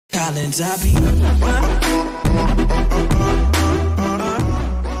Collins, I be.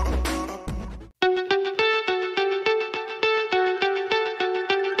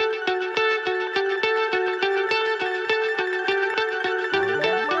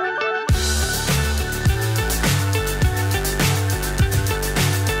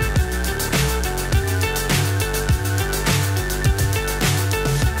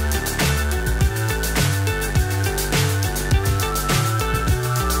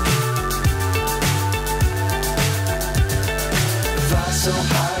 So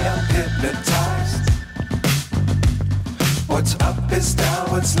high I'm hypnotized. What's up is down,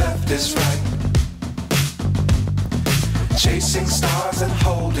 what's left is right. Chasing stars and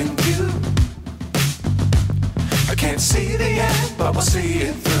holding you. I can't see the end, but we'll see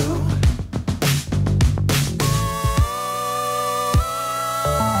it through.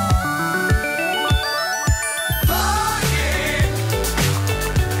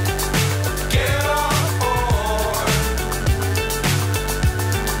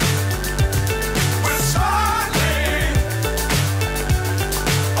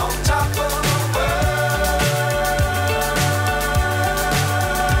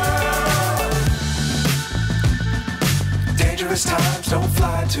 Times don't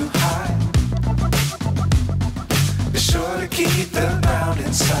fly too high. Be sure to keep the ground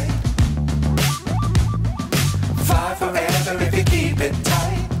in sight. Fly forever if you keep it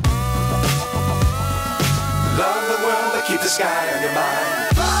tight. Love the world but keep the sky on your mind.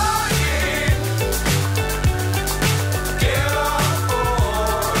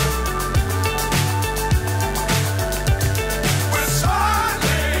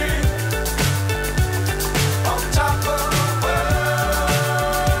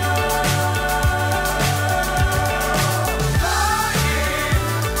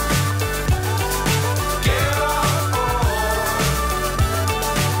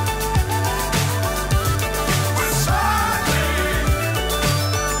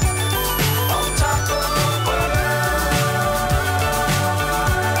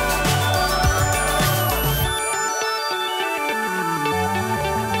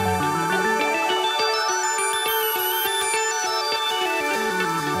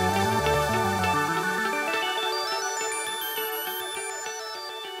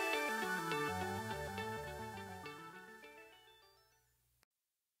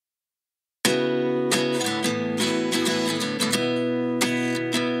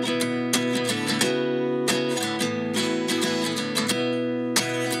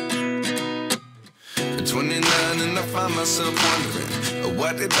 And I find myself wondering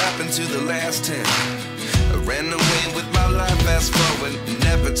what did happen to the last 10. I ran away with my life, fast forward,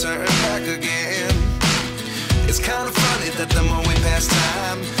 never turn back again. It's kind of funny that the more we pass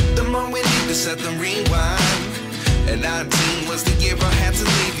time, the more we need to set them rewind. And 19 was the year I had to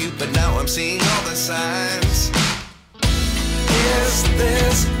leave you, but now I'm seeing all the signs. Is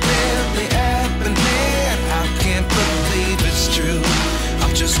this really happening? I can't believe it's true.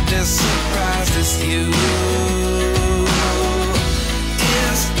 I'm just as surprised as you.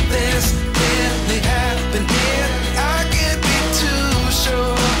 Is this really happening? I can't be too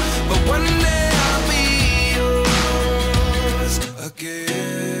sure, but one day I'll be yours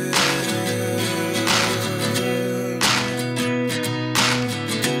again.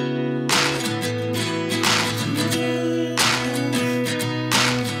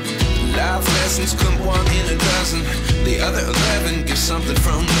 Life lessons come one in a dozen. The other 11 give something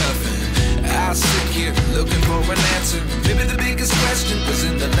from nothing. I sit here looking for an answer. Maybe the biggest question was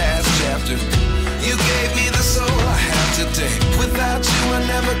in the last chapter. You gave me the soul I have today. Without you I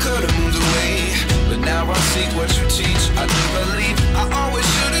never could have moved away. But now I see what you teach. I do believe I always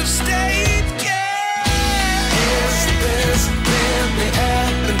should have stayed. Yeah. Is this really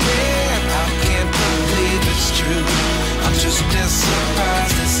happening? I can't believe it's true. I'm just as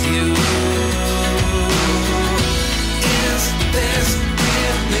surprised as you. Is this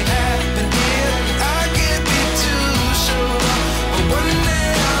really happening? I can't be too sure, but one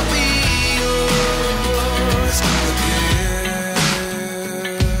day I'll be yours again.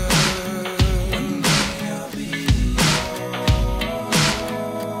 One day I'll be yours.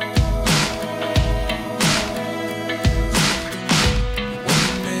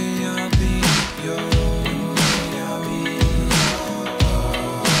 One day I'll be yours. I'll be yours.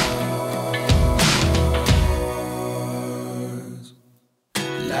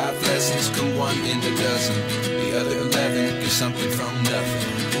 Life lessons come one in a dozen. The other 11 give something from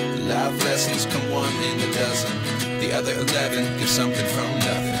nothing. Life lessons come one in a dozen. The other 11 give something from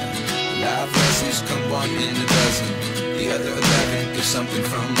nothing. Life lessons come one in a dozen. The other 11 give something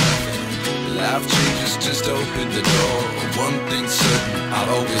from nothing. Life changes, just open the door. One thing's certain, I'll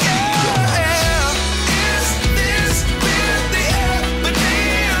always